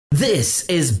This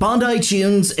is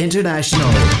Bonditunes International.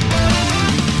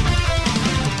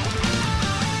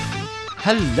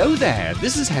 Hello there,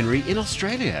 this is Henry in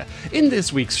Australia. In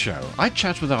this week's show, I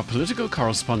chat with our political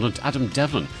correspondent Adam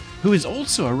Devlin, who is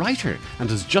also a writer and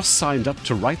has just signed up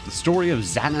to write the story of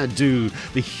Xanadu,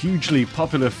 the hugely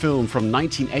popular film from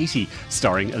 1980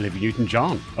 starring Olivia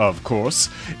Newton-John. Of course,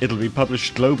 it'll be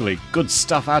published globally. Good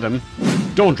stuff, Adam.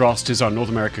 Dawn Drost is our North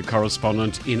America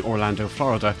correspondent in Orlando,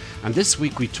 Florida, and this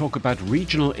week we talk about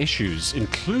regional issues,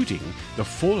 including the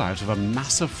fallout of a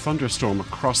massive thunderstorm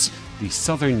across the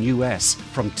southern US,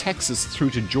 from Texas through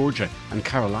to Georgia and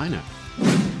Carolina.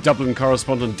 Dublin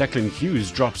correspondent Declan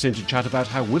Hughes drops in to chat about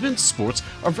how women's sports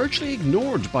are virtually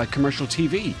ignored by commercial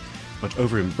TV. But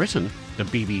over in Britain, the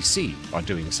BBC are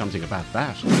doing something about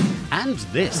that. And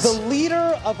this. The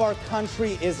leader of our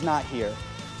country is not here.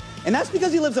 And that's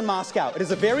because he lives in Moscow. It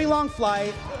is a very long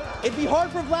flight. It'd be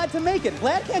hard for Vlad to make it.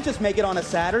 Vlad can't just make it on a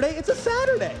Saturday. It's a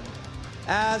Saturday.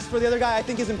 As for the other guy, I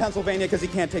think he's in Pennsylvania because he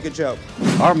can't take a joke.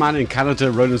 Our man in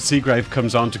Canada, Roland Seagrave,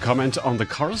 comes on to comment on the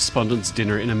Correspondents'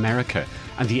 Dinner in America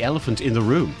and the elephant in the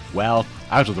room. Well,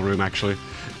 out of the room, actually.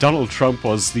 Donald Trump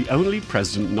was the only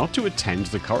president not to attend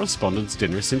the Correspondents'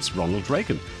 Dinner since Ronald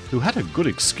Reagan, who had a good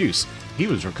excuse. He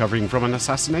was recovering from an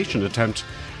assassination attempt.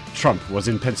 Trump was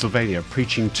in Pennsylvania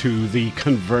preaching to the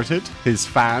converted, his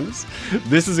fans.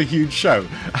 This is a huge show,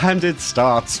 and it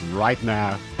starts right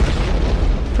now.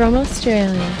 From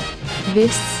Australia,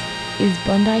 this is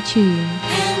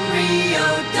Bonditunes.